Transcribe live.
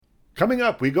Coming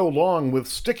up, we go long with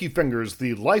Sticky Fingers,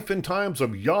 the life and times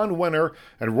of Jan Wenner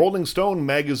and Rolling Stone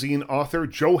magazine author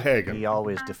Joe Hagan. He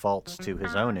always defaults to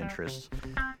his own interests.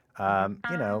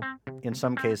 In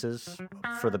some cases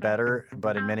for the better,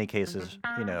 but in many cases,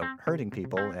 hurting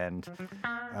people. And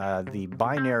the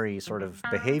binary sort of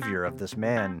behavior of this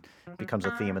man becomes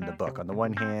a theme in the book. On the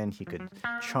one hand, he could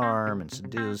charm and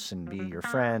seduce and be your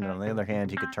friend. And on the other hand,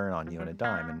 he could turn on you on a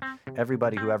dime. And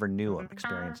everybody who ever knew him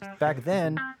experienced it. Back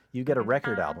then, you get a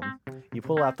record album, you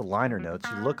pull out the liner notes,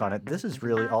 you look on it, this is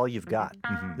really all you've got.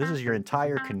 This is your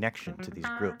entire connection to these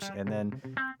groups. And then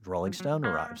Rolling Stone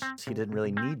arrives. He didn't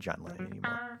really need John Lennon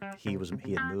anymore. He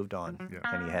had moved on,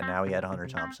 and now he had Hunter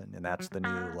Thompson, and that's the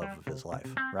new love of his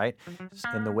life, right?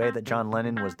 In the way that John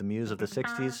Lennon was the muse of the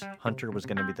 60s, Hunter was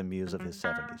going to be the muse of his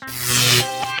 70s.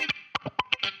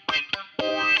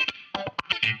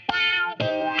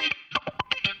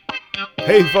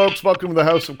 Hey folks, welcome to the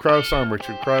House of Krause. I'm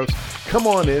Richard Krause. Come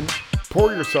on in,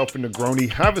 pour yourself a Negroni,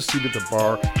 have a seat at the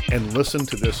bar, and listen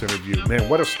to this interview. Man,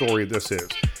 what a story this is.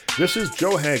 This is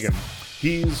Joe Hagan.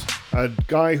 He's a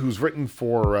guy who's written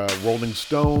for Rolling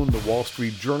Stone, the Wall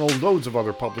Street Journal, loads of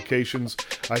other publications.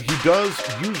 He does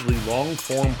usually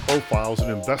long-form profiles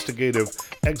and investigative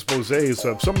exposés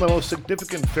of some of the most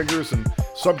significant figures and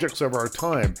subjects of our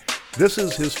time. This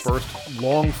is his first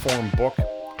long-form book.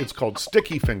 It's called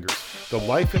Sticky Fingers, The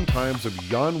Life and Times of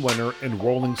Jan Wenner and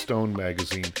Rolling Stone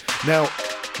magazine. Now,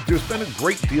 there's been a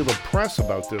great deal of press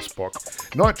about this book,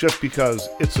 not just because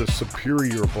it's a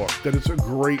superior book, that it's a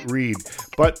great read,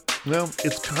 but,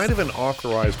 it's kind of an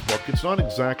authorized book. It's not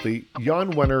exactly.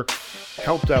 Jan Wenner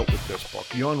helped out with this book.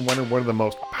 Jan Wenner, one of the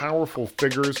most powerful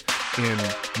figures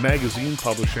in magazine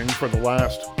publishing for the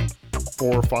last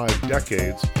 4 or 5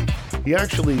 decades. He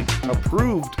actually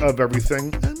approved of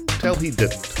everything until he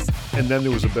didn't. And then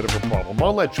there was a bit of a problem.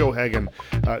 I'll let Joe Hagan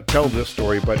tell this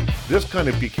story, but this kind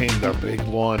of became the big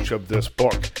launch of this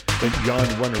book. And Jan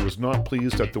Wenner was not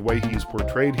pleased at the way he's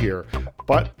portrayed here.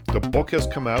 But the book has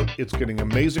come out. It's getting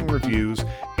amazing reviews.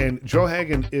 And Joe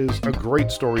Hagan is a great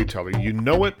storyteller. You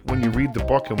know it when you read the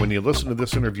book, and when you listen to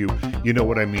this interview, you know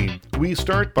what I mean. We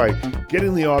start by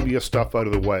getting the obvious stuff out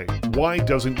of the way. Why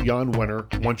doesn't Jan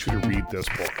Wenner want you to read this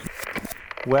book?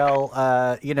 Well,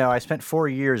 I spent 4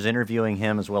 years interviewing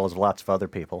him as well as lots of other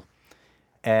people.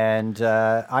 And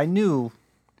I knew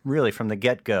really from the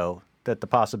get-go that the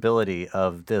possibility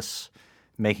of this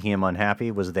making him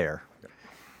unhappy was there.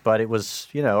 But it was,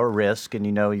 a risk, and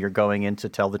you're going in to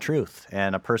tell the truth.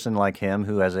 And a person like him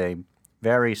who has a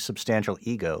very substantial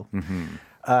ego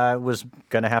was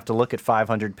going to have to look at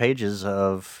 500 pages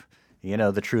of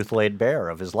the truth laid bare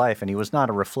of his life. And he was not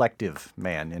a reflective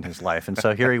man in his life. And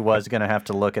so here he was going to have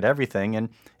to look at everything. And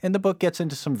the book gets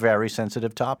into some very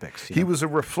sensitive topics. He was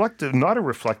not a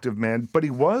reflective man, but he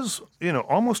was,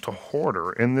 almost a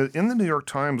hoarder. In the New York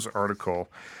Times article,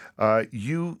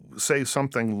 you say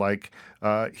something like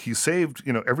he saved,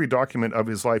 every document of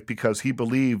his life because he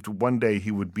believed one day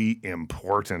he would be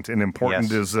important. And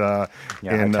important is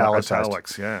in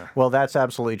italics. Yeah. Well, that's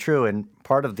absolutely true. And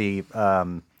part of the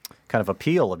kind of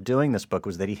appeal of doing this book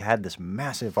was that he had this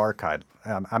massive archive.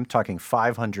 I'm talking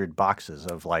 500 boxes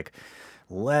of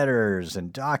letters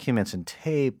and documents and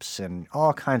tapes and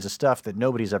all kinds of stuff that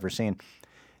nobody's ever seen.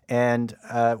 And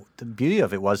the beauty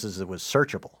of it was it was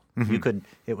searchable.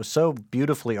 It was so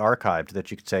beautifully archived that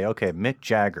you could say, okay, Mick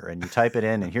Jagger, and you type it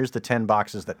in, and here's the 10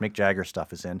 boxes that Mick Jagger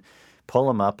stuff is in. Pull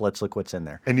them up. Let's look what's in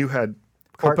there. And you had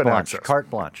carte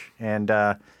blanche.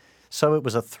 And so it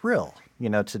was a thrill,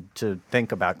 to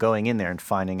think about going in there and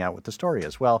finding out what the story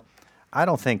is. Well, I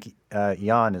don't think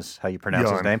Jan is how you pronounce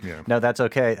his name. Yeah. No, that's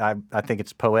okay. I think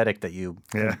it's poetic that you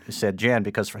said Jan,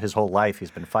 because for his whole life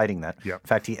he's been fighting that. Yeah. In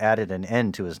fact, he added an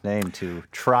N to his name to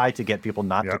try to get people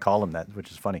not to call him that, which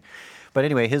is funny. But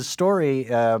anyway, his story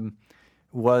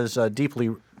was deeply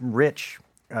rich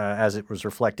as it was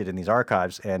reflected in these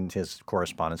archives, and his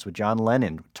correspondence with John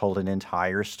Lennon told an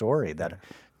entire story that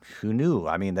who knew?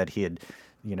 I mean, that he had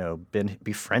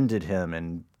befriended him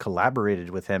and collaborated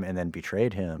with him and then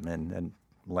betrayed him, and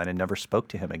Lennon never spoke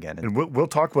to him again. And we'll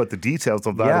talk about the details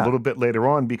of that a little bit later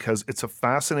on, because it's a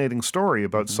fascinating story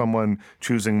about someone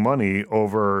choosing money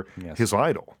over his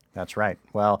idol. That's right.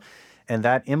 Well, and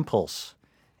that impulse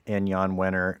in Jan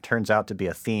Wenner turns out to be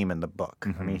a theme in the book.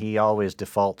 I mean, he always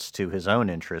defaults to his own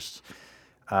interests,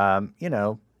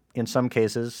 in some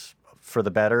cases for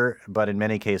the better, but in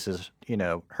many cases,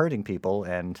 hurting people.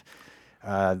 And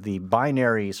the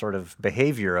binary sort of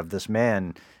behavior of this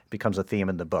man becomes a theme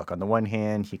in the book. On the one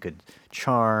hand, he could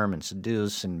charm and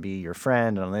seduce and be your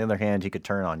friend, and on the other hand, he could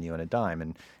turn on you on a dime.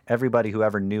 And everybody who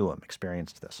ever knew him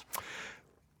experienced this.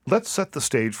 let's set the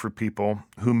stage for people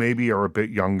who maybe are a bit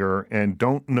younger and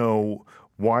don't know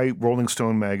why Rolling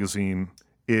Stone magazine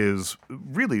is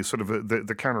really sort of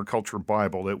the counterculture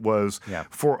Bible. It was,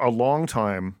 for a long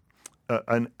time,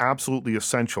 an absolutely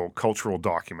essential cultural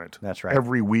document. That's right.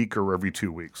 Every week or every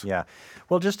 2 weeks. Yeah.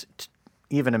 Well, just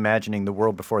even imagining the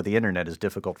world before the internet is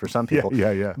difficult for some people.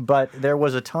 Yeah. But there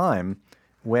was a time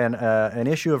when an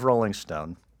issue of Rolling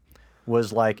Stone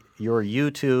was like your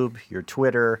YouTube, your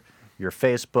Twitter, your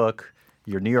Facebook,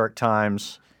 your New York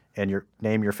Times, and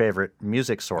your favorite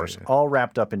music source, all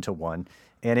wrapped up into one.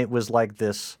 And it was like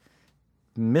this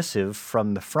missive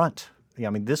from the front. I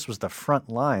mean, this was the front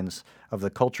lines of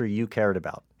the culture you cared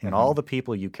about and all the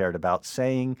people you cared about,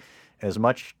 saying as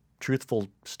much truthful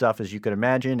stuff as you could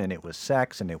imagine. And it was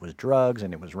sex, and it was drugs,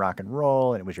 and it was rock and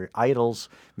roll, and it was your idols,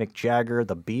 Mick Jagger,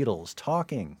 the Beatles,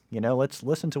 talking. Let's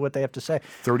listen to what they have to say.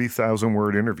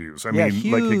 30,000-word interviews. I mean,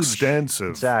 huge. like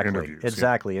extensive interviews.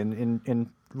 Exactly. And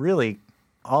really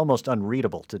almost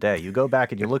unreadable today. You go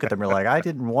back and you look at them, you're like, I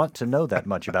didn't want to know that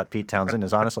much about Pete Townsend,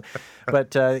 is honestly.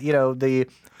 But,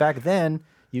 back then,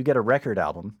 you get a record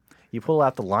album, you pull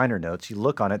out the liner notes, you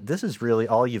look on it, this is really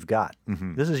all you've got.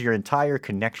 This is your entire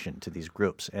connection to these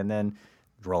groups. And then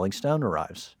Rolling Stone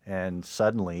arrives, and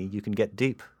suddenly you can get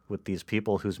deep with these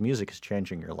people whose music is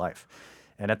changing your life.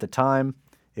 And at the time,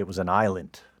 it was an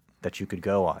island that you could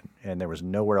go on, and there was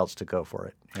nowhere else to go for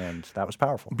it. And that was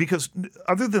powerful. Because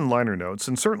other than liner notes,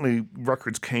 and certainly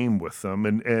records came with them,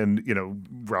 and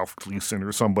Ralph Gleason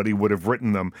or somebody would have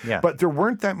written them, but there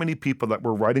weren't that many people that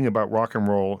were writing about rock and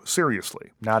roll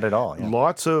seriously. Not at all. Yeah.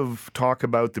 Lots of talk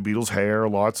about the Beatles' hair,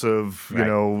 lots of,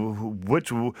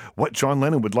 what John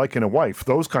Lennon would like in a wife,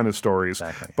 those kind of stories.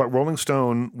 Exactly. But Rolling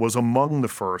Stone was among the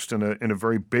first in a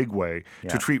very big way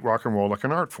to treat rock and roll like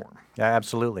an art form. Yeah,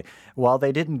 absolutely. While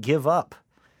they didn't give up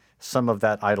some of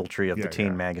that idolatry of the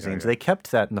teen magazines, they kept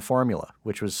that in the formula,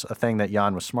 which was a thing that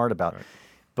Jan was smart about. Right.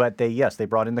 But they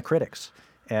brought in the critics.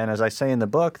 And as I say in the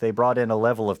book, they brought in a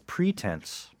level of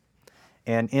pretense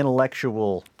and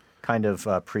intellectual kind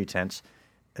of pretense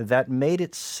that made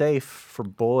it safe for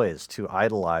boys to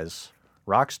idolize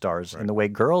rock stars in the way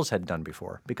girls had done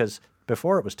before. Because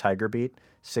before it was Tiger Beat,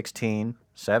 16,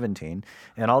 17,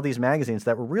 and all these magazines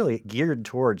that were really geared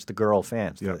towards the girl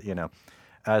fans,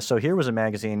 So here was a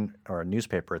magazine or a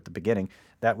newspaper at the beginning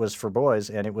that was for boys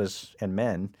and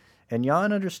men, and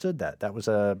Jan understood that. That was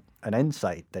an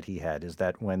insight that he had, is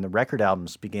that when the record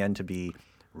albums began to be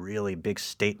really big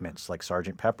statements like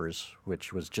Sgt. Pepper's,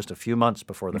 which was just a few months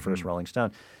before the first Rolling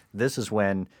Stone, this is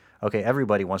when,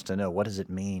 everybody wants to know, what does it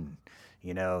mean?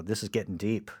 This is getting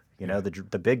deep.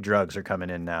 The big drugs are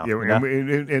coming in now. Yeah,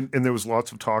 and there was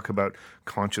lots of talk about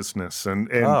consciousness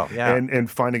and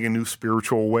finding a new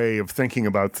spiritual way of thinking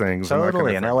about things.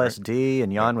 Totally, and LSD,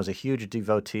 and Jan was a huge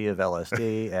devotee of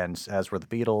LSD, and as were the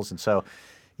Beatles, and so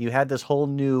you had this whole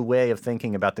new way of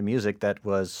thinking about the music that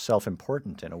was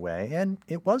self-important in a way, and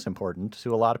it was important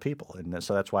to a lot of people, and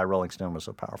so that's why Rolling Stone was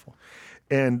so powerful.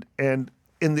 And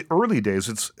in the early days,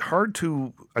 it's hard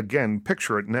to, again,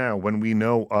 picture it now when we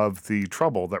know of the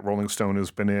trouble that Rolling Stone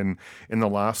has been in the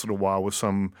last little while with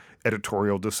some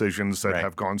editorial decisions that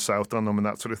have gone south on them and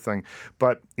that sort of thing.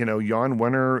 But, Jan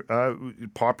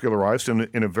Wenner popularized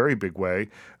in a very big way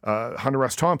Hunter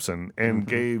S. Thompson and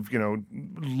gave,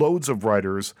 loads of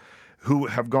writers who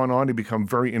have gone on to become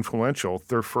very influential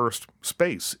their first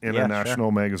space in a national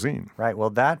magazine. Right.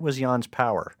 Well, that was Jan's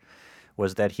power,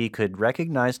 was that he could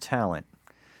recognize talent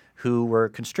who were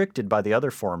constricted by the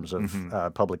other forms of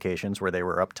publications where they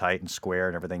were uptight and square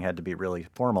and everything had to be really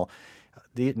formal.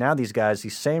 Now these guys,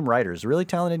 these same writers, really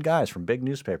talented guys from big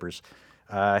newspapers,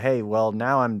 hey, well,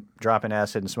 now I'm dropping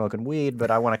acid and smoking weed,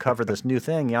 but I want to cover this new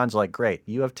thing. Jan's like, great,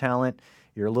 you have talent.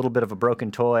 You're a little bit of a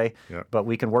broken toy, but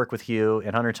we can work with you.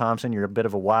 And Hunter Thompson, you're a bit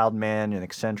of a wild man and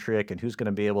eccentric, and who's going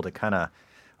to be able to kind of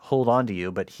hold on to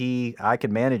you? But I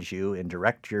can manage you and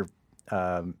direct your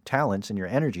talents and your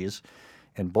energies.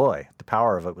 And boy, the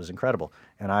power of it was incredible.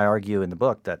 And I argue in the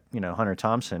book that, Hunter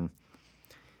Thompson,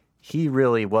 he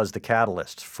really was the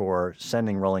catalyst for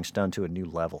sending Rolling Stone to a new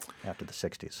level after the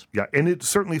 60s. Yeah, and it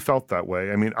certainly felt that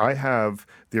way. I mean, I have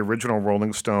the original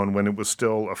Rolling Stone when it was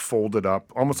still a folded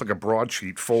up, almost like a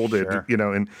broadsheet folded,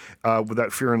 and with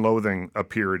that Fear and Loathing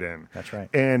appeared in. That's right.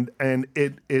 And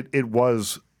it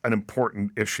was an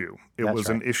important issue. It was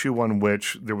an issue on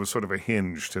which there was sort of a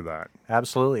hinge to that.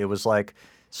 Absolutely. It was like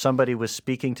somebody was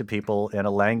speaking to people in a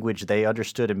language they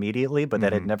understood immediately, but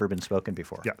that had never been spoken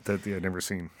before. Yeah, that they had never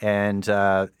seen. And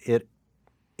it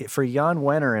for Jan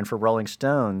Wenner and for Rolling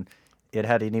Stone, it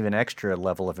had an even extra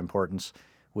level of importance,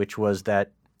 which was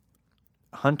that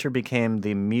Hunter became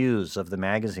the muse of the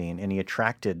magazine, and he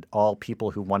attracted all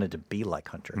people who wanted to be like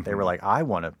Hunter. They were like, I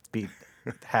want to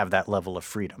have that level of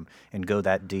freedom and go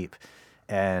that deep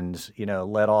and,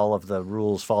 let all of the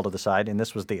rules fall to the side. And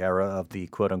this was the era of the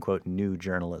quote-unquote new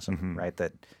journalism, right,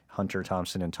 that Hunter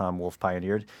Thompson and Tom Wolfe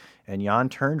pioneered. And Jan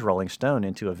turned Rolling Stone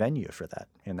into a venue for that.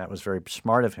 And that was very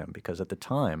smart of him because at the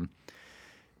time,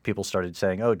 people started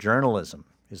saying, oh, journalism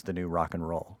is the new rock and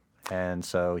roll. And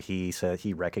so he said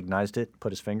he recognized it,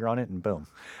 put his finger on it, and boom.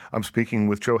 I'm speaking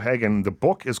with Joe Hagan. The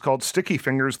book is called Sticky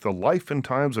Fingers, The Life and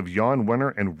Times of Jan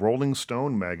Wenner and Rolling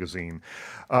Stone magazine.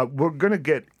 We're going to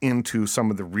get into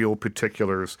some of the real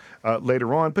particulars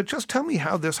later on, but just tell me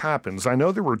how this happens. I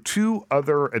know there were 2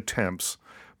 other attempts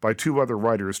by 2 other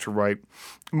writers to write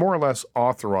more or less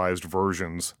authorized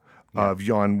versions of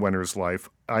Jan Wenner's life.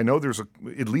 I know there's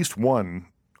at least one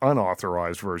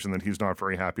unauthorized version that he's not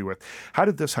very happy with. How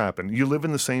did this happen? You live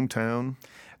in the same town?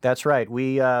 That's right.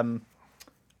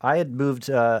 I had moved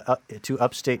to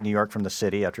upstate New York from the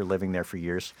city after living there for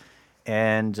years.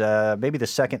 And maybe the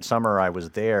second summer I was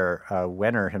there,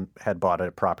 Wenner had bought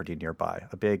a property nearby,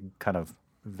 a big kind of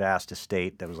vast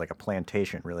estate that was like a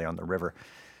plantation really on the river.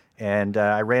 And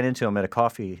I ran into him at a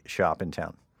coffee shop in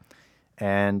town.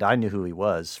 And I knew who he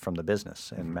was from the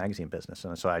business and magazine business.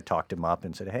 And so I talked him up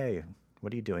and said, hey,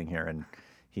 what are you doing here? And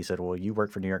he said, well, you work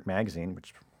for New York Magazine,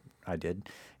 which I did.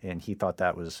 And he thought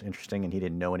that was interesting, and he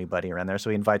didn't know anybody around there.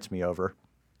 So he invites me over.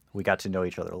 We got to know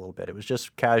each other a little bit. It was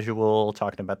just casual,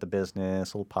 talking about the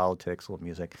business, a little politics, a little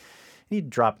music. And he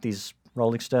dropped these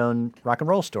Rolling Stone rock and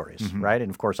roll stories, right?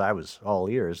 And, of course, I was all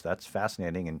ears. That's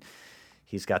fascinating. And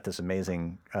he's got this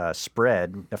amazing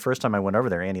spread. The first time I went over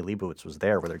there, Annie Leibovitz was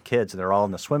there with her kids, and they're all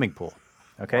in the swimming pool.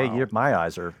 Okay? Wow. My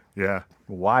eyes are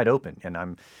wide open, and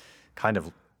I'm kind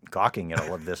of gawking at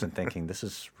all of this and thinking, this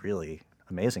is really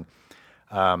amazing.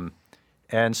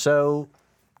 And so,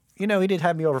 he did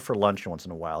have me over for lunch once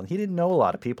in a while, and he didn't know a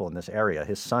lot of people in this area.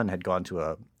 His son had gone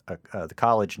to the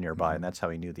college nearby, and that's how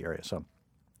he knew the area. So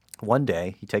one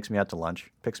day, he takes me out to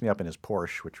lunch, picks me up in his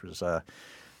Porsche, which was, I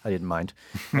didn't mind,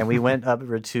 and we went up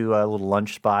to a little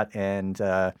lunch spot, and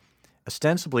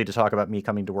ostensibly to talk about me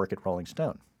coming to work at Rolling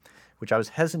Stone, which I was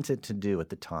hesitant to do at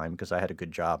the time because I had a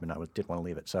good job and I didn't want to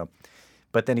leave it. So,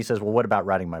 but then he says, well, what about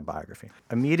writing my biography?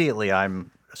 Immediately, I'm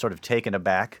sort of taken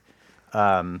aback,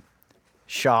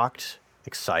 shocked,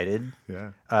 excited,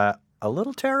 a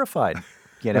little terrified,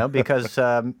 because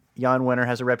Jan Wenner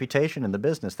has a reputation in the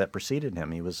business that preceded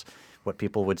him. He was what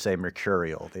people would say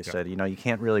mercurial. They said, you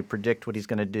can't really predict what he's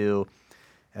going to do.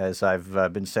 As I've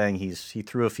been saying, he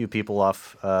threw a few people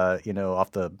off,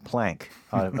 off the plank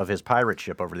of his pirate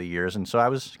ship over the years, and so I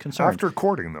was concerned. After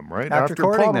courting them, right? After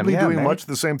courting them, probably doing much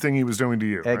the same thing he was doing to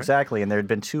you. Exactly, right? And there had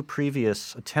been 2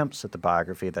 previous attempts at the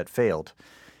biography that failed,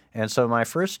 and so my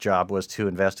first job was to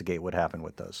investigate what happened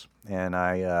with those. And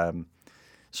I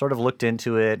sort of looked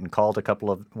into it and called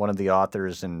one of the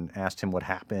authors and asked him what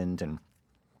happened,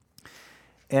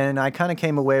 and I kind of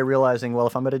came away realizing, well,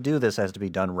 if I'm going to do this, it has to be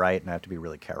done right, and I have to be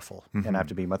really careful, and I have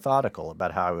to be methodical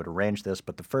about how I would arrange this.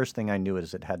 But the first thing I knew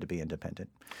is it had to be independent.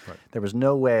 Right. There was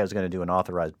no way I was going to do an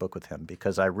authorized book with him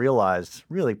because I realized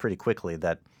really pretty quickly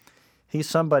that he's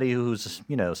somebody whose,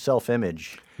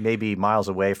 self-image may be miles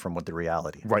away from what the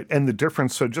reality. Right. And the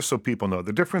difference, so just so people know,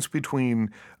 the difference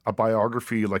between a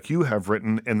biography like you have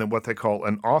written and then what they call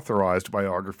an authorized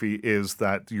biography is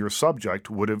that your subject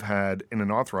would have had, in an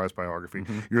authorized biography,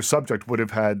 your subject would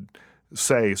have had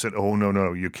said, oh,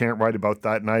 no, you can't write about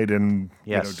that night in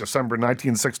December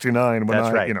 1969.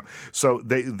 That's right. So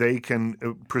they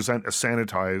can present a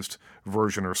sanitized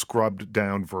version or scrubbed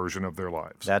down version of their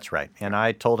lives. That's right. And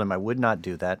I told him I would not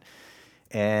do that.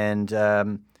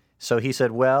 And so he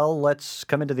said, well, let's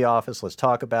come into the office. Let's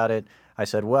talk about it. I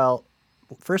said, well,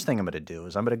 first thing I'm going to do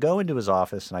is I'm going to go into his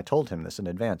office, and I told him this in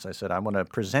advance. I said, I'm going to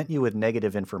present you with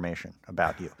negative information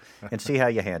about you and see how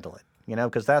you handle it,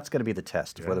 because that's going to be the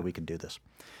test of whether we can do this.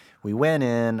 We went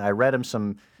in. I read him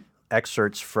some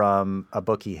excerpts from a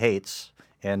book he hates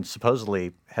and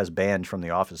supposedly has banned from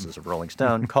the offices of Rolling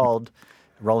Stone called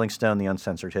Rolling Stone, The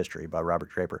Uncensored History by Robert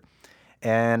Draper.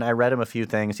 And I read him a few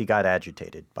things. He got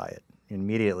agitated by it.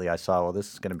 Immediately I saw, well,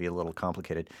 this is going to be a little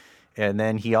complicated. And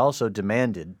then he also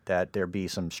demanded that there be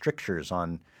some strictures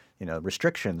on,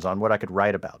 restrictions on what I could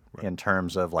write about in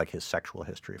terms of like his sexual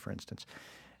history, for instance.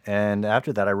 And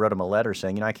after that, I wrote him a letter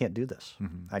saying, I can't do this.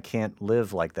 I can't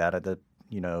live like that.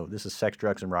 This is sex,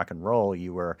 drugs, and rock and roll.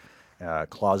 You were a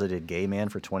closeted gay man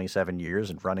for 27 years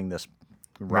and running this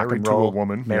rock and roll.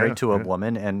 Married to a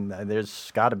woman. And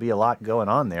there's got to be a lot going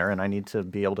on there, and I need to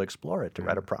be able to explore it to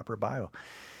write a proper bio.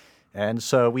 And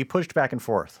so we pushed back and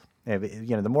forth.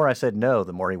 The more I said no,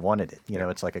 the more he wanted it.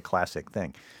 It's like a classic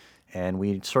thing. And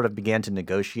we sort of began to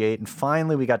negotiate, and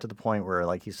finally we got to the point where,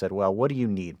 like, he said, well, what do you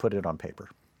need? Put it on paper.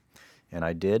 And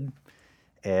I did.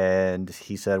 And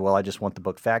he said, well, I just want the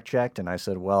book fact-checked. And I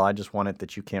said, well, I just want it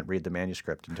that you can't read the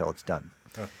manuscript until it's done.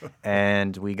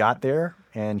 And we got there,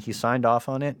 and he signed off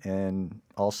on it, and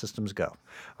all systems go.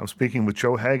 I'm speaking with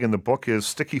Joe Hagan. The book is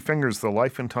Sticky Fingers, The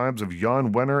Life and Times of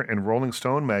Jan Wenner in Rolling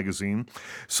Stone magazine.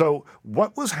 So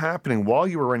what was happening while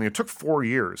you were writing? It took 4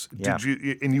 years. Yeah.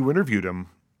 And you interviewed him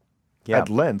at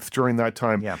length during that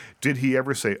time. Yeah. Did he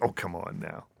ever say, oh, come on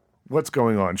now? What's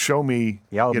going on? Show me.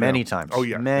 Yeah, many times. Oh,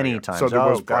 yeah. Many times. So there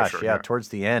was gosh, pressure. yeah. Towards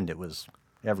the end, it was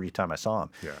every time I saw him.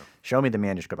 Yeah. Show me the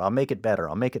manuscript. I'll make it better.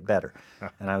 I'll make it better.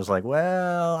 And I was like,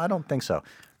 well, I don't think so.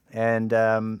 And,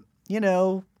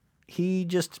 he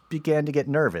just began to get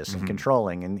nervous and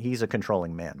controlling, and he's a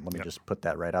controlling man. Let me just put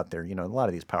that right out there. A lot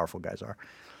of these powerful guys are.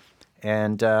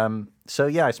 And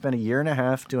I spent a year and a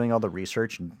half doing all the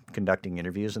research and conducting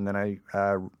interviews, and then I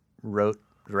wrote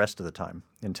the rest of the time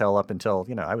up until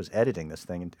I was editing this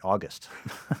thing in August.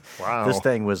 Wow. This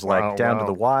thing was like down to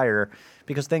the wire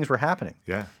because things were happening.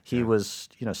 Yeah. He was,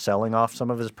 selling off some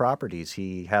of his properties.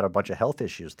 He had a bunch of health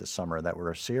issues this summer that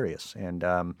were serious, and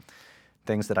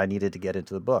things that I needed to get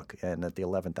into the book, and at the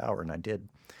 11th hour, and I did.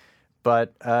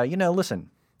 But,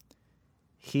 listen,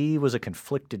 he was a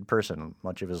conflicted person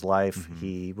much of his life.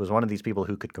 He was one of these people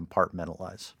who could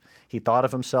compartmentalize. He thought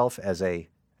of himself as a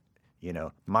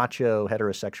macho,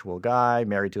 heterosexual guy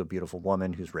married to a beautiful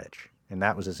woman who's rich. And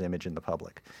that was his image in the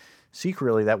public.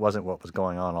 Secretly, that wasn't what was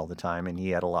going on all the time, and he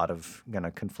had a lot of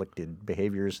conflicted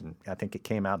behaviors, and I think it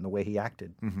came out in the way he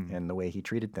acted and the way he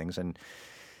treated things. And,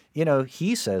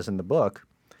 he says in the book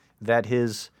that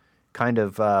his kind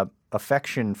of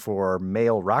affection for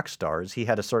male rock stars, he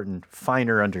had a certain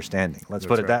finer understanding, let's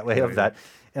put it that way, of that.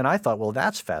 And I thought, well,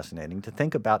 that's fascinating to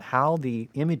think about how the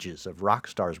images of rock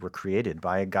stars were created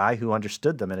by a guy who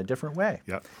understood them in a different way.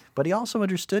 Yep. But he also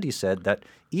understood, he said, that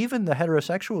even the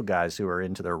heterosexual guys who were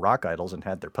into their rock idols and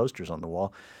had their posters on the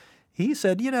wall, he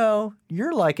said,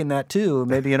 you're liking that too,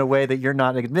 maybe in a way that you're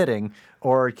not admitting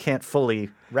or can't fully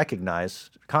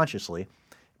recognize consciously.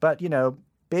 But,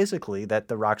 basically that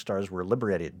the rock stars were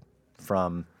liberated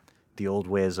from the old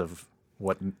ways of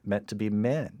what meant to be a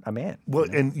man. Well,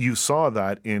 and you saw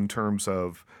that in terms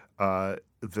of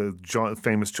the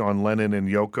famous John Lennon and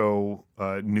Yoko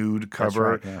nude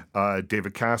cover, right,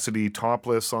 David Cassidy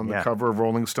topless on the cover of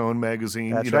Rolling Stone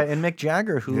magazine. That's right. And Mick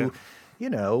Jagger, who,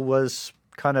 was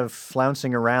kind of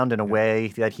flouncing around in a way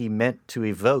that he meant to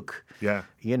evoke,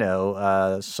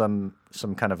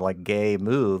 some kind of like gay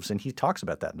moves. And he talks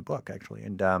about that in the book, actually.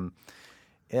 And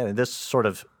this sort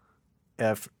of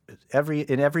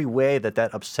in every way that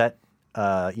upset,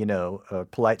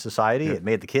 polite society, it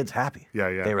made the kids happy.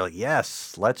 Yeah. They were like,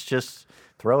 yes, let's just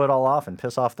throw it all off and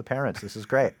piss off the parents. This is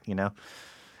great,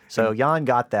 So Jan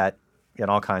got that in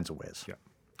all kinds of ways. Yeah.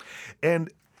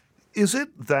 And is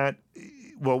it that,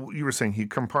 well, you were saying he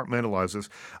compartmentalizes.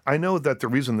 I know that the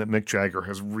reason that Mick Jagger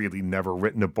has really never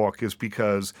written a book is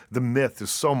because the myth is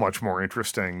so much more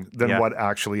interesting than what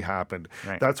actually happened.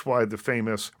 Right. That's why the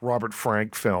famous Robert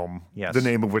Frank film, the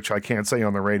name of which I can't say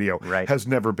on the radio, has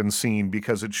never been seen,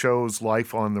 because it shows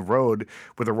life on the road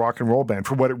with a rock and roll band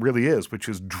for what it really is, which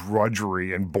is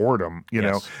drudgery and boredom.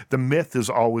 The myth is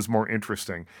always more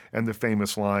interesting. And the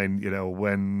famous line,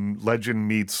 when legend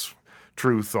meets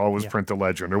truth, always print the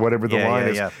legend, or whatever the line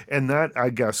is. And that, I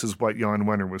guess, is what Jan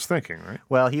Wenner was thinking, right?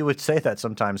 Well, he would say that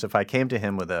sometimes if I came to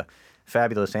him with a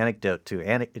fabulous anecdote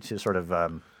to sort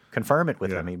of confirm it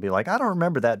with him, he'd be like, I don't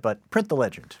remember that, but print the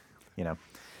legend,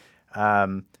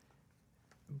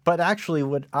 But actually,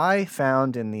 what I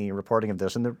found in the reporting of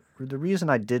this, and the reason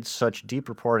I did such deep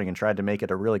reporting and tried to make it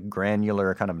a really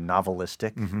granular, kind of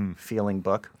novelistic feeling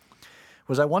book,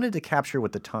 was I wanted to capture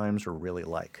what the times were really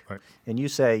like. Right. And you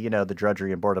say, the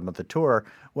drudgery and boredom of the tour,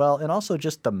 well, and also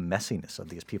just the messiness of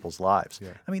these people's lives. Yeah.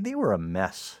 I mean, they were a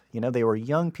mess. They were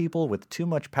young people with too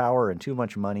much power and too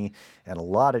much money and a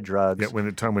lot of drugs. Yeah,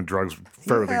 when drugs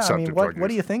fairly accepted. What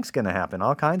do you think's going to happen?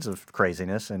 All kinds of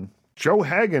craziness. And Joe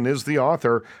Hagan is the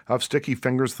author of Sticky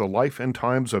Fingers, The Life and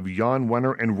Times of Jan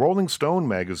Wenner in Rolling Stone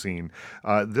magazine.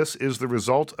 This is the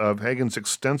result of Hagan's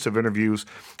extensive interviews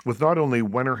with not only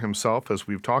Wenner himself, as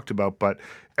we've talked about, but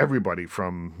everybody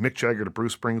from Mick Jagger to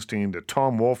Bruce Springsteen to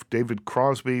Tom Wolfe, David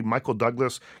Crosby, Michael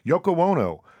Douglas, Yoko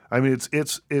Ono. I mean,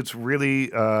 it's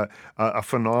really a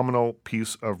phenomenal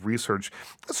piece of research.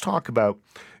 Let's talk about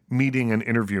meeting and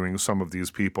interviewing some of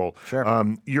these people.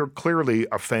 Sure. You're clearly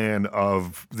a fan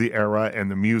of the era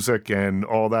and the music and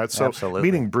all that. So Absolutely.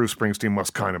 meeting Bruce Springsteen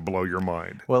must kind of blow your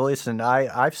mind. Well, listen,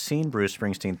 I've seen Bruce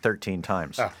Springsteen 13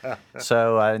 times.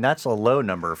 So, and that's a low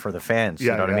number for the fans,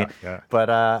 you know what I mean? Yeah.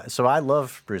 But, so I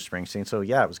love Bruce Springsteen. So,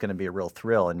 yeah, it was going to be a real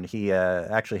thrill. And he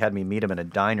actually had me meet him in a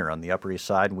diner on the Upper East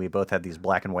Side, and we both had these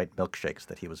black and white milkshakes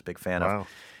that he was a big fan of.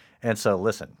 And so,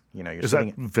 listen, you're Is sitting...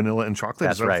 that vanilla and chocolate?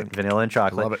 That's right, vanilla and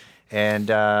chocolate. I love it. And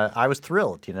I was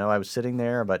thrilled, I was sitting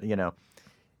there, but,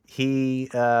 he,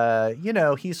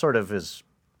 he sort of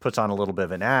puts on a little bit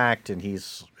of an act, and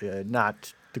he's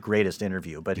not the greatest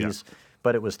interview, but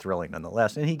but it was thrilling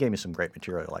nonetheless. And he gave me some great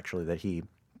material, actually, that he,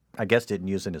 I guess, didn't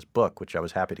use in his book, which I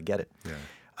was happy to get it.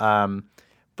 Yeah. And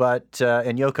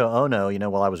Yoko Ono,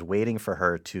 while I was waiting for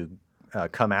her to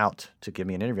come out to give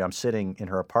me an interview, I'm sitting in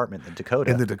her apartment in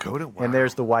Dakota. In the Dakota? Wow. And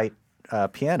there's the white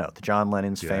piano, the John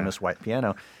Lennon's famous white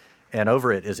piano. And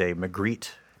over it is a Magritte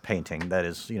painting that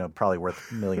is, probably worth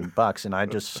 $1 million. And I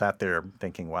just sat there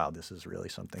thinking, wow, this is really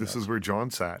something. This is where John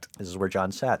sat. This is where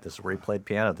John sat. This is where he played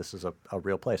piano. This is a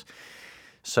real place.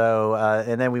 So,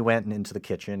 and then we went into the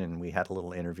kitchen and we had a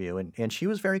little interview. And she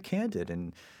was very candid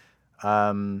and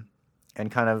kind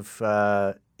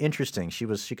of interesting.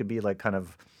 She could be like kind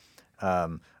of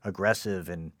aggressive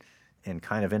and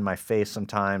kind of in my face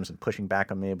sometimes and pushing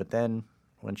back on me. But then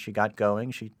when she got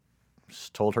going, she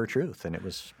told her truth, and it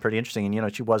was pretty interesting.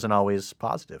 And, she wasn't always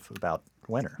positive about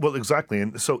Winter. Well, exactly.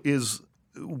 And so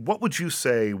what would you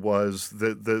say was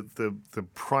the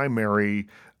primary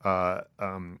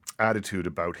attitude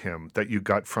about him that you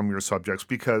got from your subjects?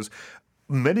 Because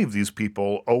many of these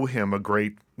people owe him a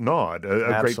great nod,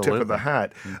 a great tip of the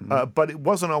hat. Mm-hmm. But it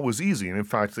wasn't always easy. And in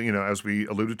fact, as we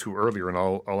alluded to earlier, and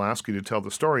I'll ask you to tell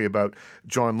the story about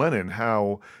John Lennon,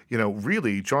 how,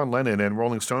 really John Lennon and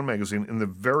Rolling Stone magazine in the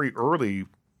very early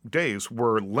days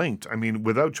were linked. I mean,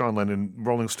 without John Lennon,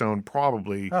 Rolling Stone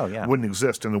probably wouldn't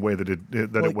exist in the way that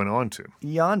it went on to.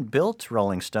 Jan built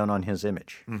Rolling Stone on his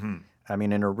image. Mm-hmm. I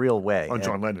mean, in a real way. On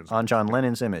John Lennon's. On John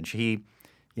Lennon's image.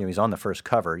 He's on the first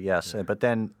cover, yes. Yeah. But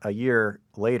then a year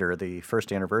later, the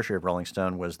first anniversary of Rolling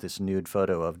Stone was this nude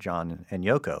photo of John and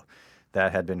Yoko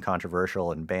that had been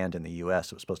controversial and banned in the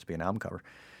U.S. It was supposed to be an album cover.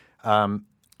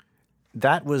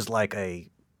 That was like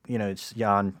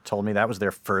Jan told me that was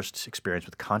their first experience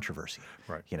with controversy.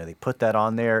 Right. They put that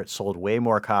on there. It sold way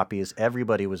more copies.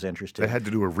 Everybody was interested. They had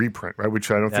to do a reprint, right?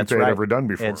 Which I don't think they had ever done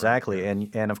before. Exactly. Right?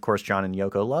 And of course, John and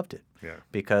Yoko loved it. Yeah.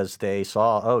 Because they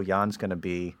saw, Jan's going to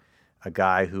be a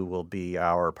guy who will be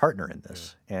our partner in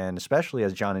this, and especially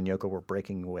as John and Yoko were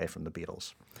breaking away from the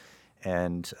Beatles.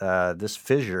 And this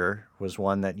fissure was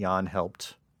one that Jan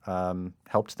helped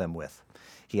them with.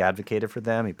 He advocated for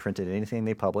them. He printed anything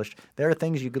they published. There are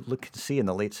things you could see in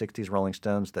the late 60s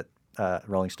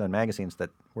Rolling Stone magazines that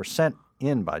were sent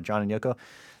in by John and Yoko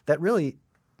that really,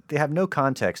 they have no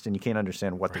context and you can't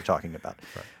understand what they're talking about.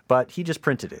 Right. But he just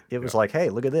printed it. It was like, hey,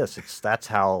 look at this. That's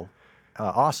how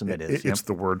awesome it is. It's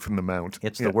the word from the Mount.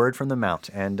 It's the word from the Mount.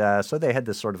 And so they had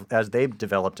this sort of, as they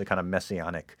developed a kind of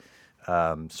messianic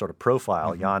sort of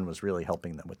profile, Jan was really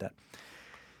helping them with that.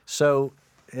 So,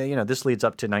 this leads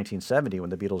up to 1970 when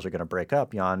the Beatles are going to break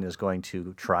up. Jan is going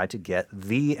to try to get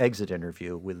the exit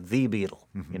interview with the Beatle,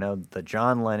 the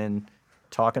John Lennon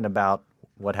talking about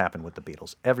what happened with the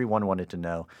Beatles. Everyone wanted to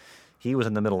know. He was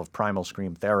in the middle of Primal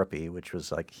Scream therapy, which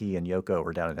was like he and Yoko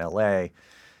were down in L.A.,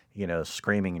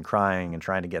 screaming and crying and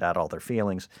trying to get out all their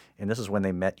feelings. And this is when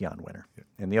they met Jan Winter. Yeah.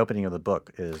 And the opening of the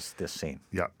book is this scene.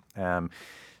 Yeah.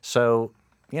 So,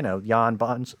 Jan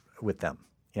bonds with them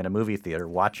in a movie theater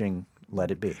watching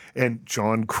Let It Be. And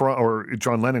John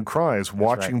Lennon cries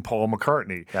watching Paul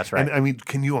McCartney. That's right. And I mean,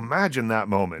 can you imagine that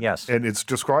moment? Yes. And it's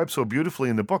described so beautifully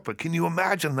in the book, but can you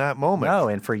imagine that moment? No,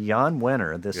 and for Jan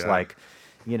Winter, this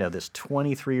this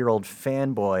 23-year-old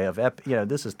fanboy of,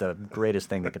 this is the greatest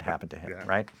thing that could happen to him,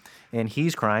 right? And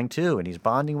he's crying too, and he's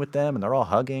bonding with them, and they're all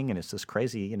hugging, and it's this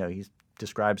crazy, he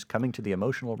describes coming to the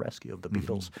emotional rescue of the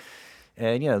Beatles.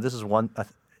 And, this is a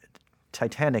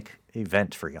titanic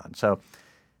event for Jan. So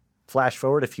flash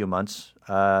forward a few months,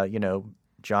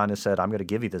 John has said, I'm going to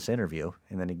give you this interview,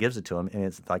 and then he gives it to him, and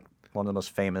it's like one of the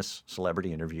most famous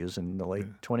celebrity interviews in the late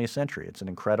 20th century. It's an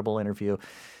incredible interview.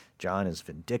 John is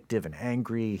vindictive and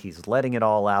angry. He's letting it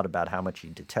all out about how much he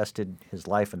detested his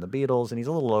life and the Beatles, and he's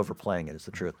a little overplaying it, is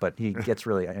the truth. But he gets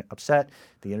really upset.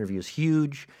 The interview is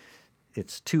huge.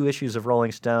 It's 2 issues of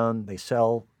Rolling Stone. They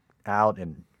sell out,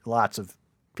 and lots of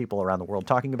people around the world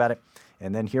talking about it.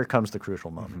 And then here comes the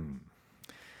crucial moment.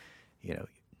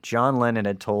 John Lennon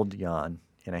had told Jan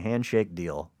in a handshake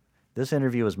deal, this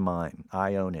interview is mine.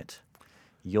 I own it.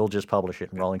 You'll just publish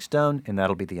it in Rolling Stone, and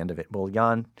that'll be the end of it. Well,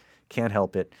 Jan can't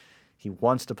help it. He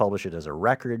wants to publish it as a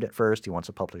record at first. He wants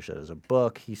to publish it as a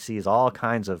book. He sees all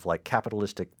kinds of like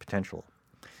capitalistic potential.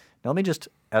 Now, let me just,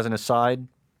 as an aside,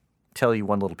 tell you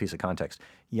one little piece of context.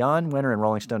 Jan Wenner and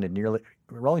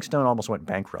Rolling Stone almost went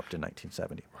bankrupt in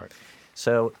 1970. Right.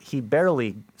 So he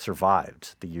barely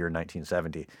survived the year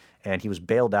 1970, and he was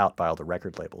bailed out by all the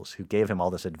record labels who gave him all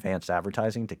this advanced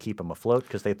advertising to keep him afloat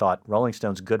because they thought Rolling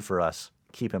Stone's good for us,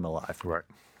 keep him alive. Right.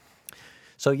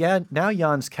 So yeah, now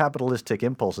Jan's capitalistic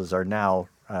impulses are now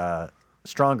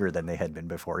stronger than they had been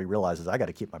before. He realizes, I got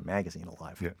to keep my magazine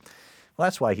alive. Yeah. Well,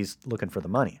 that's why he's looking for the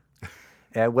money.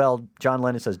 Well, John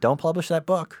Lennon says, don't publish that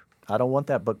book. I don't want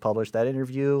that book published. That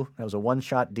interview, that was a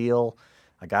one-shot deal.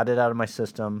 I got it out of my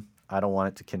system. I don't want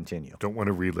it to continue. Don't want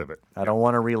to relive it. I don't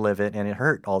want to relive it, and it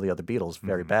hurt all the other Beatles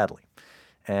very badly.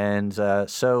 And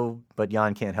but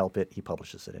Jan can't help it. He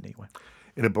publishes it anyway.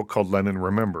 In a book called Lennon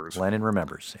Remembers. Lennon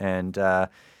Remembers. And as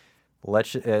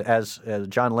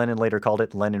John Lennon later called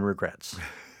it, Lennon regrets.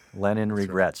 Lennon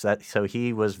regrets. So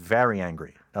he was very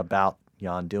angry about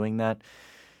Jan doing that.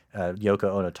 Yoko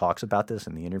Ono talks about this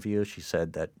in the interview. She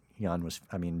said that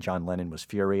John Lennon was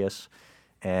furious.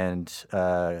 And,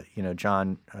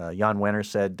 Jan Wenner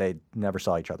said they never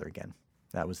saw each other again.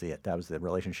 That was the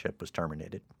relationship was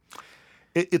terminated.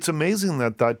 It's amazing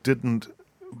that didn't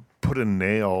put a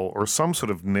nail or some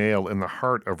sort of nail in the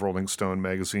heart of Rolling Stone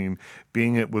magazine,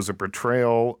 being it was a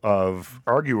portrayal of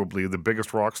arguably the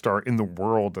biggest rock star in the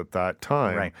world at that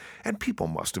time. Right. And people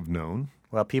must have known.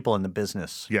 Well, people in the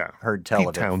business heard tell Pete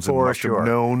of it. Townsend for must sure. have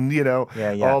known,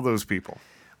 all those people.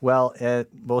 Well,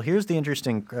 here's the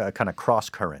interesting kind of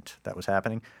cross-current that was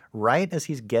happening. Right as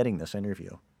he's getting this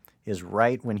interview is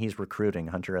right when he's recruiting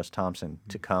Hunter S. Thompson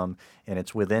to come, and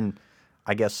it's within,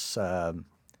 I guess,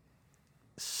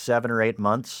 7 or 8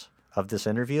 months of this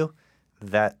interview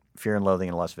that Fear and Loathing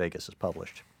in Las Vegas is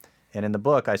published. And in the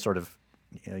book, I sort of,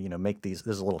 make these.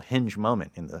 This is a little hinge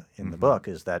moment in the book.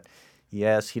 Is that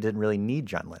yes, he didn't really need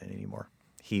John Lennon anymore.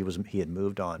 He had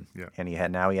moved on, and he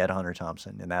had Hunter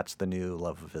Thompson, and that's the new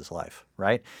love of his life,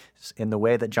 right? In the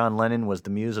way that John Lennon was the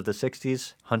muse of the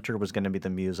 60s, Hunter was going to be the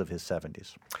muse of his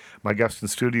 70s. My guest in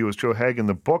studio is Joe Hagan.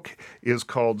 The book is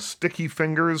called Sticky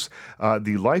Fingers,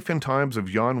 The Life and Times of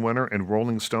Jan Wenner and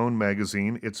Rolling Stone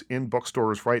magazine. It's in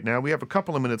bookstores right now. We have a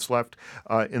couple of minutes left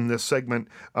in this segment.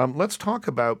 Let's talk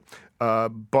about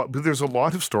but there's a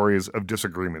lot of stories of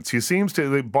disagreements. He seems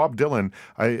to, Bob Dylan,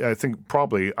 I think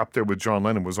probably up there with John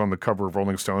Lennon, was on the cover of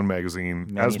Rolling Stone magazine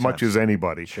Many much times. as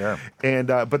anybody. Sure. And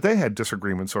but they had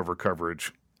disagreements over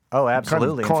coverage. Oh,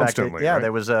 absolutely. Kind of constantly, in fact, right?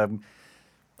 there was a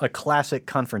classic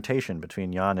confrontation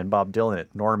between Jan and Bob Dylan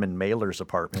at Norman Mailer's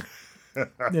apartment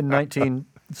in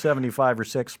 1975 or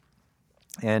 6.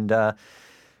 And,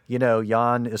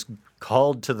 Jan is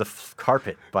called to the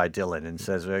carpet by Dylan and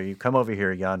says, you come over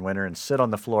here, Jan Wenner, and sit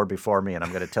on the floor before me, and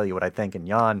I'm going to tell you what I think. And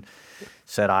Jan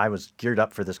said, I was geared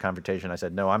up for this confrontation. I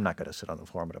said, no, I'm not going to sit on the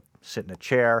floor. I'm going to sit in a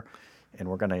chair, and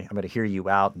I'm going to hear you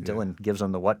out. And Dylan gives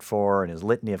him the what for and his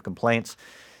litany of complaints.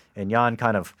 And Jan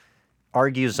kind of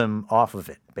argues him off of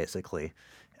it, basically.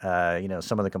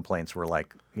 Some of the complaints were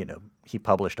like, he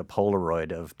published a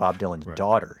Polaroid of Bob Dylan's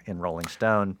daughter in Rolling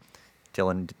Stone.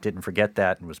 Dylan didn't forget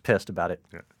that and was pissed about it.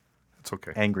 Yeah, it's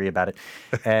okay. Angry about it.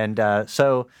 And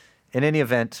so in any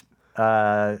event,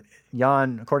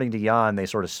 according to Jan, they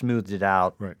sort of smoothed it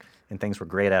out. Right. And things were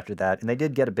great after that. And they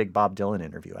did get a big Bob Dylan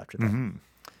interview after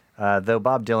that. Though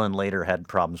Bob Dylan later had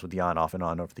problems with Jan off and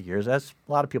on over the years, as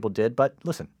a lot of people did. But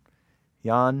listen,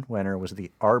 Jan Wenner was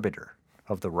the arbiter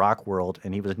of the rock world,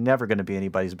 and he was never going to be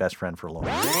anybody's best friend for long.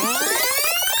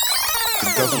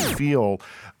 It doesn't feel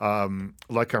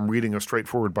like I'm reading a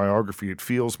straightforward biography. It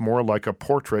feels more like a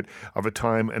portrait of a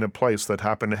time and a place that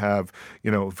happen to have,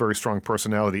 very strong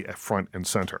personality at front and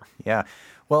center. Yeah.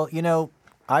 Well,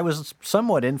 I was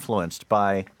somewhat influenced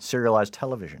by serialized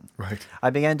television. Right. I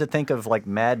began to think of like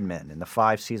Mad Men and the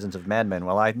 5 seasons of Mad Men.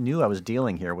 Well, I knew I was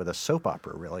dealing here with a soap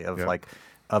opera, really,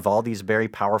 of all these very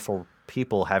powerful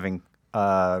people having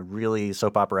really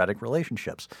soap operatic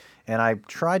relationships. And I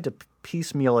tried to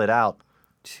piecemeal it out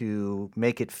to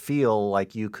make it feel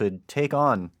like you could take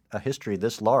on a history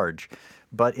this large,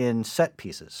 but in set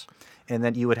pieces. And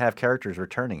then you would have characters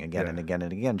returning again and again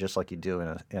and again, just like you do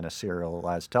in a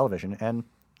serialized television. And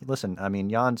listen,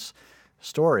 Jan's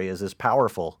story is as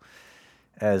powerful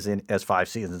as 5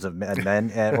 seasons of Mad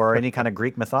Men or any kind of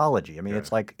Greek mythology.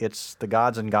 It's like it's the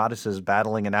gods and goddesses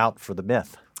battling it out for the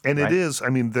myth. And right? it is, I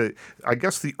mean, I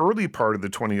guess the early part of the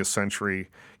 20th century,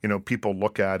 people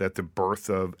look at the birth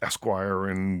of Esquire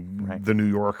and Right. the New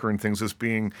Yorker and things as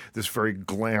being this very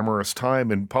glamorous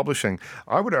time in publishing.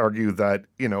 I would argue that,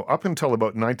 up until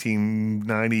about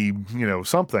 1990,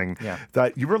 something, Yeah.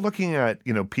 that you were looking at,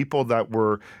 people that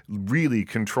were really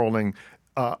controlling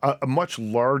a much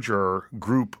larger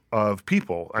group of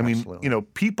people. I mean, Absolutely.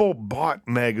 people bought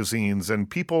magazines and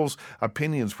people's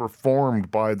opinions were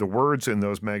formed by the words in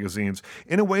those magazines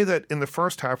in a way that in the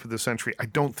first half of the century, I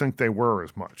don't think they were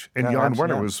as much. And No, Jan Wenner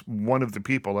yeah. was one of the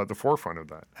people at the forefront of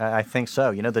that. I think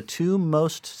so. The two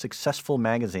most successful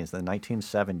magazines in the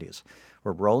 1970s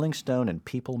were Rolling Stone and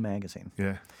People magazine.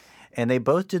 Yeah. And they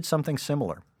both did something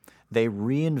similar. They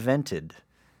reinvented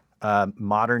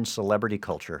modern celebrity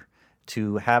culture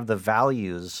to have the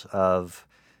values of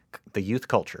the youth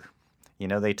culture. They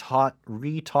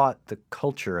retaught the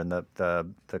culture and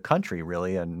the country,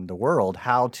 really, and the world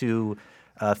how to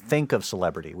think of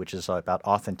celebrity, which is about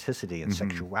authenticity and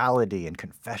sexuality and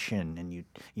confession. And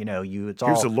it's all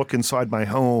Here's a look inside my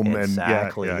home.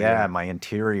 exactly, And my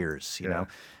interiors, you Yeah. know.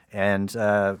 And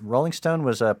Rolling Stone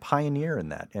was a pioneer in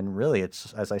that. And really,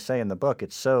 it's, as I say in the book,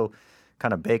 it's so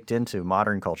kind of baked into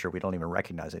modern culture, we don't even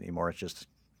recognize it anymore. It's just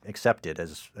accepted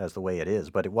as the way it is.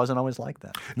 But it wasn't always like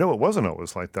that. No, it wasn't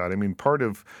always like that. I mean, part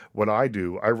of what I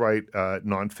do, I write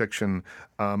nonfiction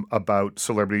about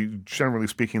celebrity, generally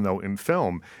speaking, though, in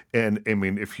film. And I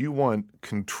mean, if you want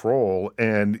control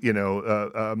and,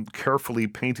 carefully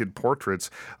painted portraits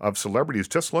of celebrities,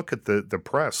 just look at the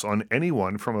press on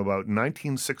anyone from about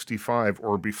 1965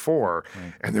 or before,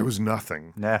 and there was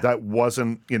nothing Nah. that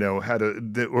wasn't,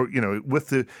 with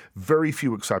the very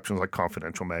few exceptions like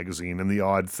Confidential magazine and the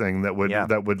odd thing that would Yeah.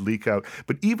 that would leak out.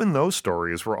 But even those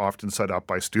stories were often set up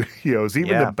by studios. Even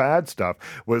Yeah. the bad stuff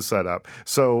was set up.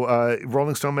 So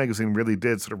Rolling Stone magazine really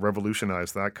did sort of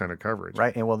revolutionize that kind of coverage.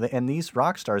 Right. And these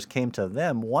rock stars came to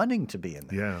them wanting to be in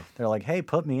there. Yeah. They're like, hey,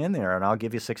 put me in there and I'll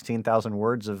give you 16,000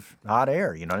 words of hot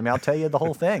air. You know what I mean? I'll tell you the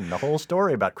whole thing, the whole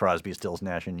story about Crosby, Stills,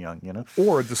 Nash and Young,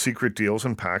 Or the secret deals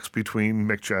and pacts between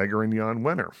Mick Jagger and Jan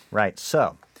Wenner. Right.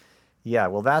 So, yeah,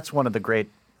 well, that's one of the great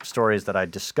stories that I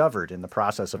discovered in the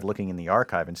process of looking in the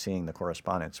archive and seeing the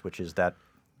correspondence, which is that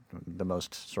the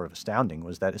most sort of astounding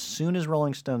was that as soon as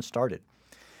Rolling Stone started,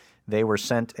 they were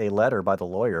sent a letter by the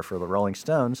lawyer for the Rolling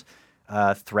Stones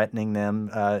threatening them,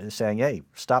 saying, hey,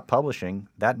 stop publishing.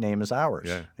 That name is ours.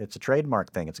 Yeah. It's a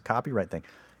trademark thing. It's a copyright thing.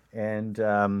 And,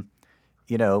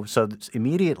 so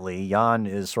immediately Jan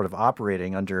is sort of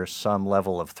operating under some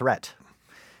level of threat.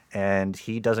 And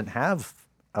he doesn't have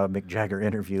a Mick Jagger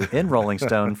interview in Rolling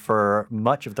Stone for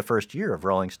much of the first year of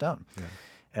Rolling Stone.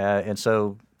 Yeah. And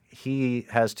so he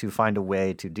has to find a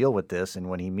way to deal with this. And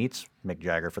when he meets Mick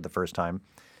Jagger for the first time,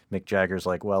 Mick Jagger's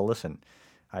like, well, listen,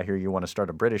 I hear you want to start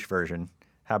a British version.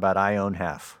 How about I own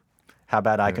half? How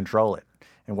about I control it?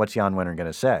 And what's Jan Wenner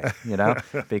going to say,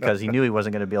 Because he knew he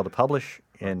wasn't going to be able to publish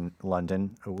in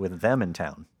London with them in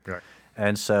town. Right.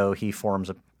 And so he forms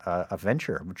a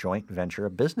joint venture, a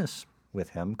business with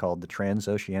him called the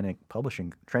Transoceanic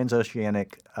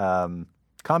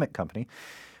Comic Company,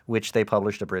 which they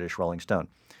published a British Rolling Stone.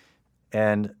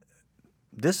 And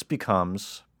this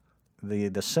becomes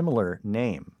the similar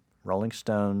name, Rolling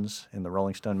Stones in the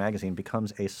Rolling Stone magazine,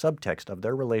 becomes a subtext of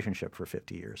their relationship for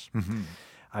 50 years. Mm-hmm.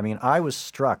 I mean, I was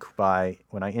struck by,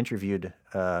 when I interviewed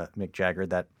Mick Jagger,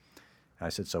 that I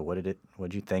said, so what did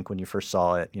you think when you first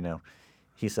saw it?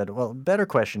 He said, well, better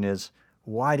question is,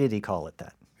 why did he call it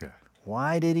that? Yeah.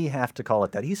 Why did he have to call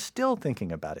it that? He's still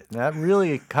thinking about it. And that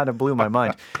really kind of blew my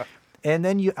mind. And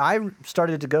then I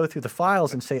started to go through the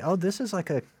files and say, oh, this is like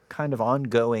a kind of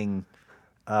ongoing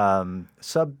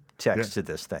subtext to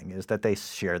this thing, is that they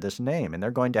share this name, and they're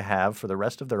going to have for the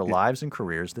rest of their lives and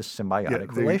careers this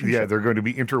symbiotic relationship. They're going to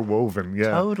be interwoven.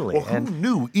 Yeah, Totally. Well, who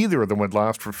knew either of them would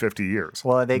last for 50 years?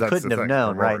 Well, they That's couldn't the have thing.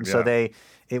 known, right? Yeah. And so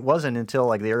it wasn't until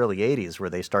like the early 80s where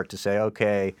they start to say,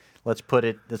 okay, let's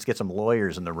get some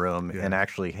lawyers in the room and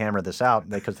actually hammer this out,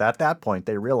 because at that point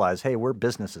they realize, hey, we're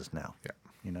businesses now. Yeah.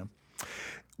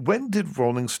 When did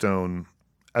Rolling Stone,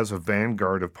 as a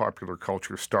vanguard of popular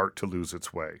culture, start to lose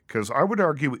its way? Because I would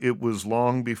argue it was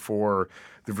long before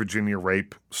the Virginia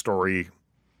rape story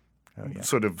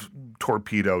sort of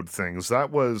torpedoed things.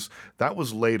 That was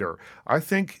later. I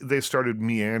think they started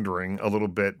meandering a little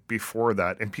bit before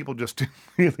that, and people just didn't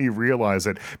really realize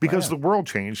it because the world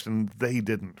changed and they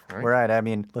didn't. Right? Right. I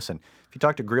mean, listen, if you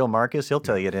talk to Greil Marcus, he'll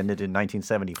tell you it ended in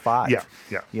 1975.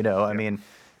 Yeah. I mean,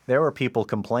 there were people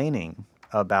complaining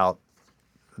about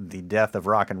the death of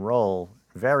rock and roll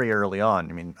very early on.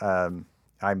 I mean,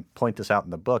 I point this out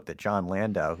in the book that John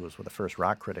Landau, who was the first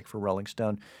rock critic for Rolling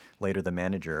Stone, later the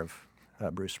manager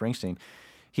of Bruce Springsteen,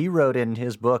 he wrote in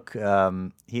his book,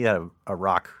 he had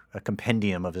a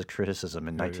compendium of his criticism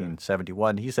in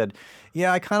 1971. He said,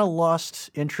 I kind of lost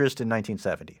interest in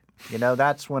 1970.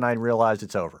 That's when I realized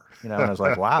it's over. And I was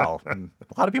like, wow. And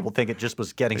a lot of people think it just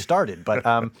was getting started. But,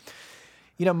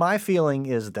 my feeling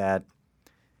is that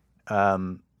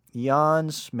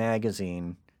Jan's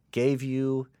magazine gave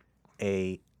you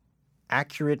a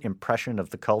accurate impression of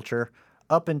the culture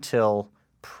up until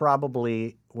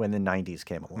probably when the 90s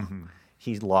came along. Mm-hmm.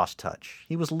 He lost touch.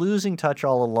 He was losing touch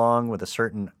all along with a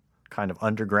certain kind of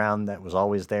underground that was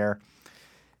always there.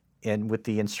 And with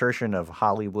the insertion of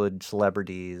Hollywood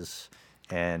celebrities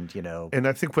and, And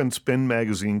I think when Spin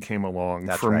magazine came along,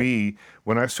 me,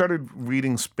 when I started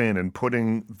reading Spin and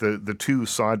putting the two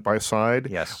side by side,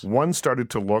 yes. One started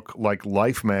to look like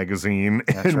Life magazine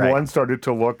one started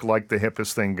to look like the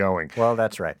hippest thing going. Well,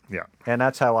 that's right. Yeah. And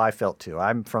that's how I felt too.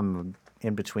 I'm from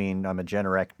in between. I'm a Gen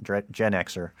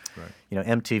Xer. Right.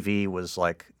 MTV was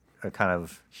like a kind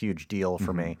of huge deal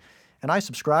for me. And I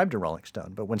subscribed to Rolling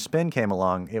Stone. But when Spin came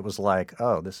along, it was like,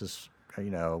 oh, this is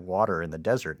water in the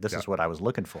desert. This is what I was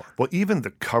looking for. Well, even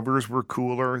the covers were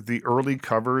cooler. The early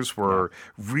covers were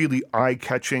really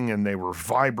eye-catching, and they were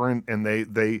vibrant, and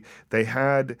they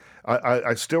had.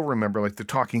 I still remember, like the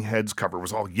Talking Heads cover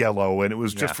was all yellow, and it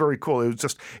was just very cool.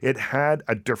 It had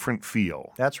a different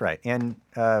feel. That's right. And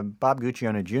Bob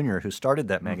Guccione Jr., who started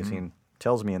that magazine,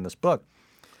 tells me in this book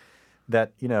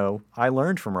that I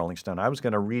learned from Rolling Stone. I was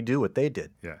going to redo what they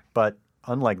did. Yeah. But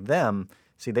unlike them.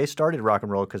 See, they started rock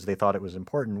and roll because they thought it was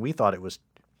important. We thought it was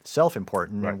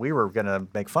self-important, and we were going to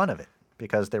make fun of it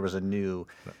because there was a new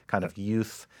kind of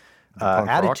youth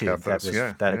attitude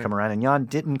that had come around. And Jan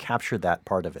didn't capture that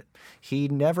part of it. He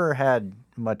never had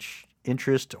much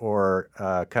interest or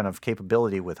kind of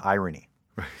capability with irony.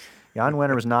 Jan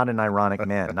Wenner was not an ironic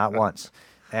man, not once.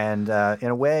 And in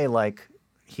a way, like,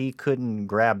 he couldn't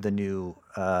grab the new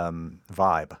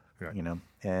vibe,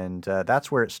 And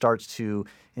that's where it starts to,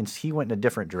 and he went in a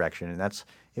different direction. And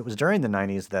it was during the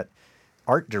 90s that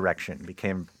art direction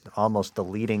became almost the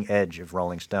leading edge of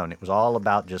Rolling Stone. It was all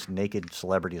about just naked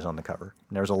celebrities on the cover.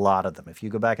 And there's a lot of them. If you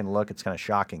go back and look, it's kind of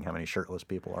shocking how many shirtless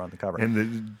people are on the cover. And the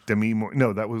Demi Moore,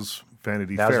 no, that was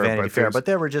Vanity Fair. That was Vanity Fair, but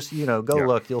they were just,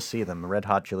 look, you'll see them. The Red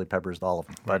Hot Chili Peppers, all of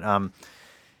them. But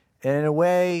and in a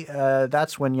way,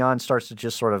 that's when Jan starts to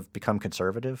just sort of become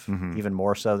conservative, even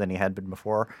more so than he had been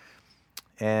before.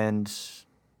 And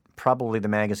probably the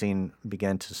magazine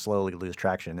began to slowly lose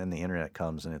traction, and the internet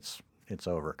comes, and it's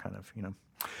over, kind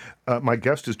of, My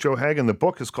guest is Joe Hagan. The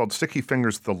book is called Sticky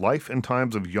Fingers, The Life and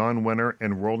Times of Jan Wenner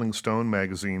and Rolling Stone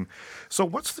magazine. So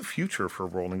what's the future for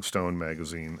Rolling Stone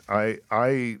magazine?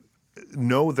 I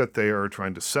know that they are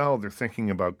trying to sell. They're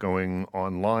thinking about going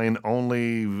online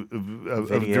only.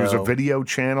 There's a video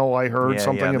channel I heard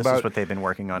something about. This is what they've been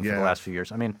working on for the last few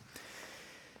years. I mean,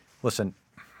 listen,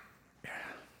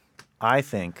 I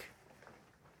think,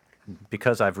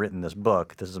 because I've written this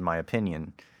book, this is my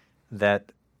opinion,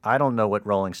 that I don't know what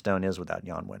Rolling Stone is without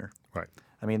Jan Wenner. Right.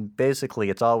 I mean, basically,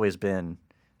 it's always been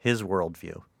his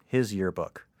worldview, his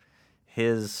yearbook,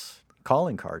 his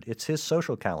calling card. It's his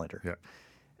social calendar. Yeah.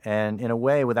 And in a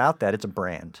way, without that, it's a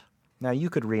brand. Now, you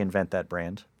could reinvent that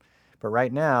brand, but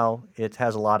right now, it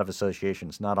has a lot of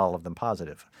associations, not all of them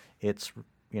positive. It's,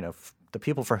 the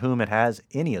people for whom it has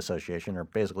any association are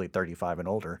basically 35 and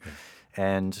older.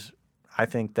 And I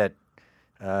think that,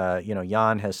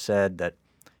 Jan has said that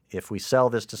if we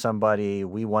sell this to somebody,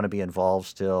 we want to be involved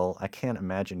still. I can't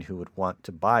imagine who would want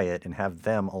to buy it and have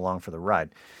them along for the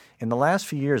ride. In the last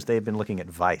few years, they've been looking at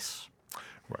Vice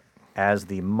as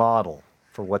the model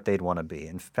for what they'd want to be.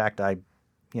 In fact,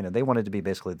 they wanted to be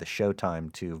basically the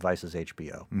Showtime to Vice's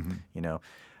HBO,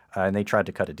 and they tried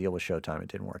to cut a deal with Showtime. It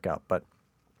didn't work out. But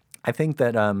I think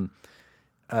that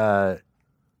the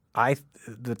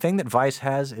thing that Vice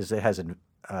has is it has an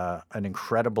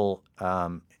incredible,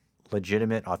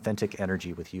 legitimate, authentic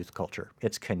energy with youth culture.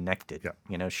 It's connected.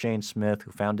 Yeah. Shane Smith,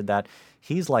 who founded that,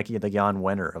 he's like the Jan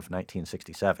Wenner of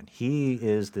 1967. He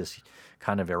is this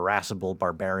kind of irascible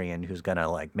barbarian who's going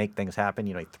to make things happen.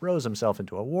 He throws himself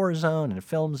into a war zone and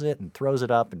films it and throws it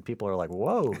up, and people are like,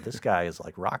 whoa, this guy is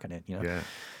rocking it. Yeah.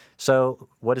 So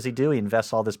what does he do? He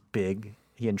invests all this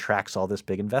he attracts all this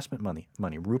big investment money.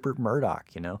 Rupert Murdoch,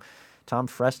 Tom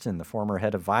Freston, the former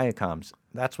head of Viacom.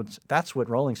 That's what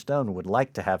Rolling Stone would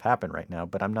like to have happen right now,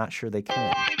 but I'm not sure they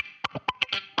can.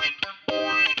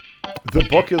 The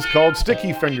book is called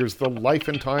Sticky Fingers, The Life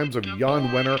and Times of Jan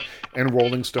Wenner and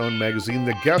Rolling Stone magazine.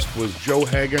 The guest was Joe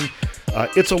Hagan.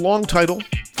 It's a long title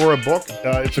For a book,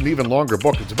 it's an even longer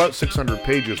book. It's about 600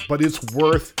 pages, but it's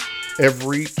worth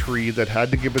every tree that had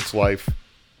to give its life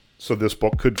so this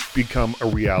book could become a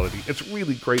reality. It's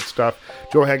really great stuff.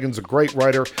 Joe Hagen's a great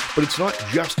writer, but it's not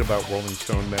just about Rolling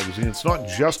Stone magazine. It's not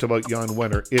just about Jan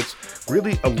Wenner. It's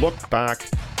really a look back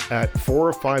at 4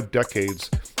 or 5 decades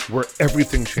where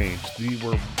everything changed. They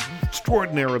were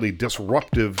extraordinarily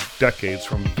disruptive decades,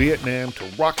 from Vietnam to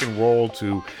rock and roll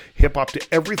to hip-hop to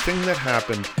everything that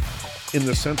happened in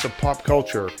the sense of pop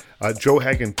culture. Joe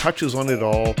Hagen touches on it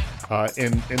all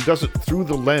and does it through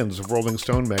the lens of Rolling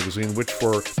Stone magazine, which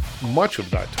for much of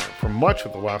that time, for much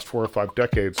of the last 4 or 5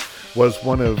 decades, was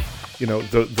one of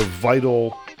the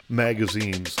vital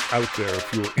magazines out there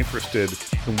if you were interested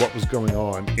in what was going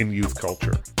on in youth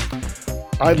culture.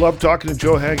 I love talking to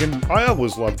Joe Hagen. I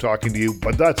always love talking to you,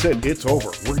 but that's it. It's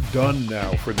over. We're done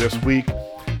now for this week.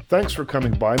 Thanks for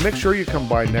coming by. Make sure you come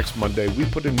by next Monday. We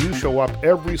put a new show up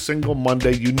every single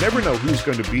Monday. You never know who's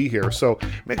going to be here, so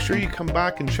make sure you come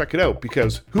back and check it out,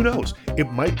 because who knows?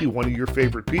 It might be one of your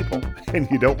favorite people, and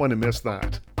you don't want to miss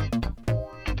that.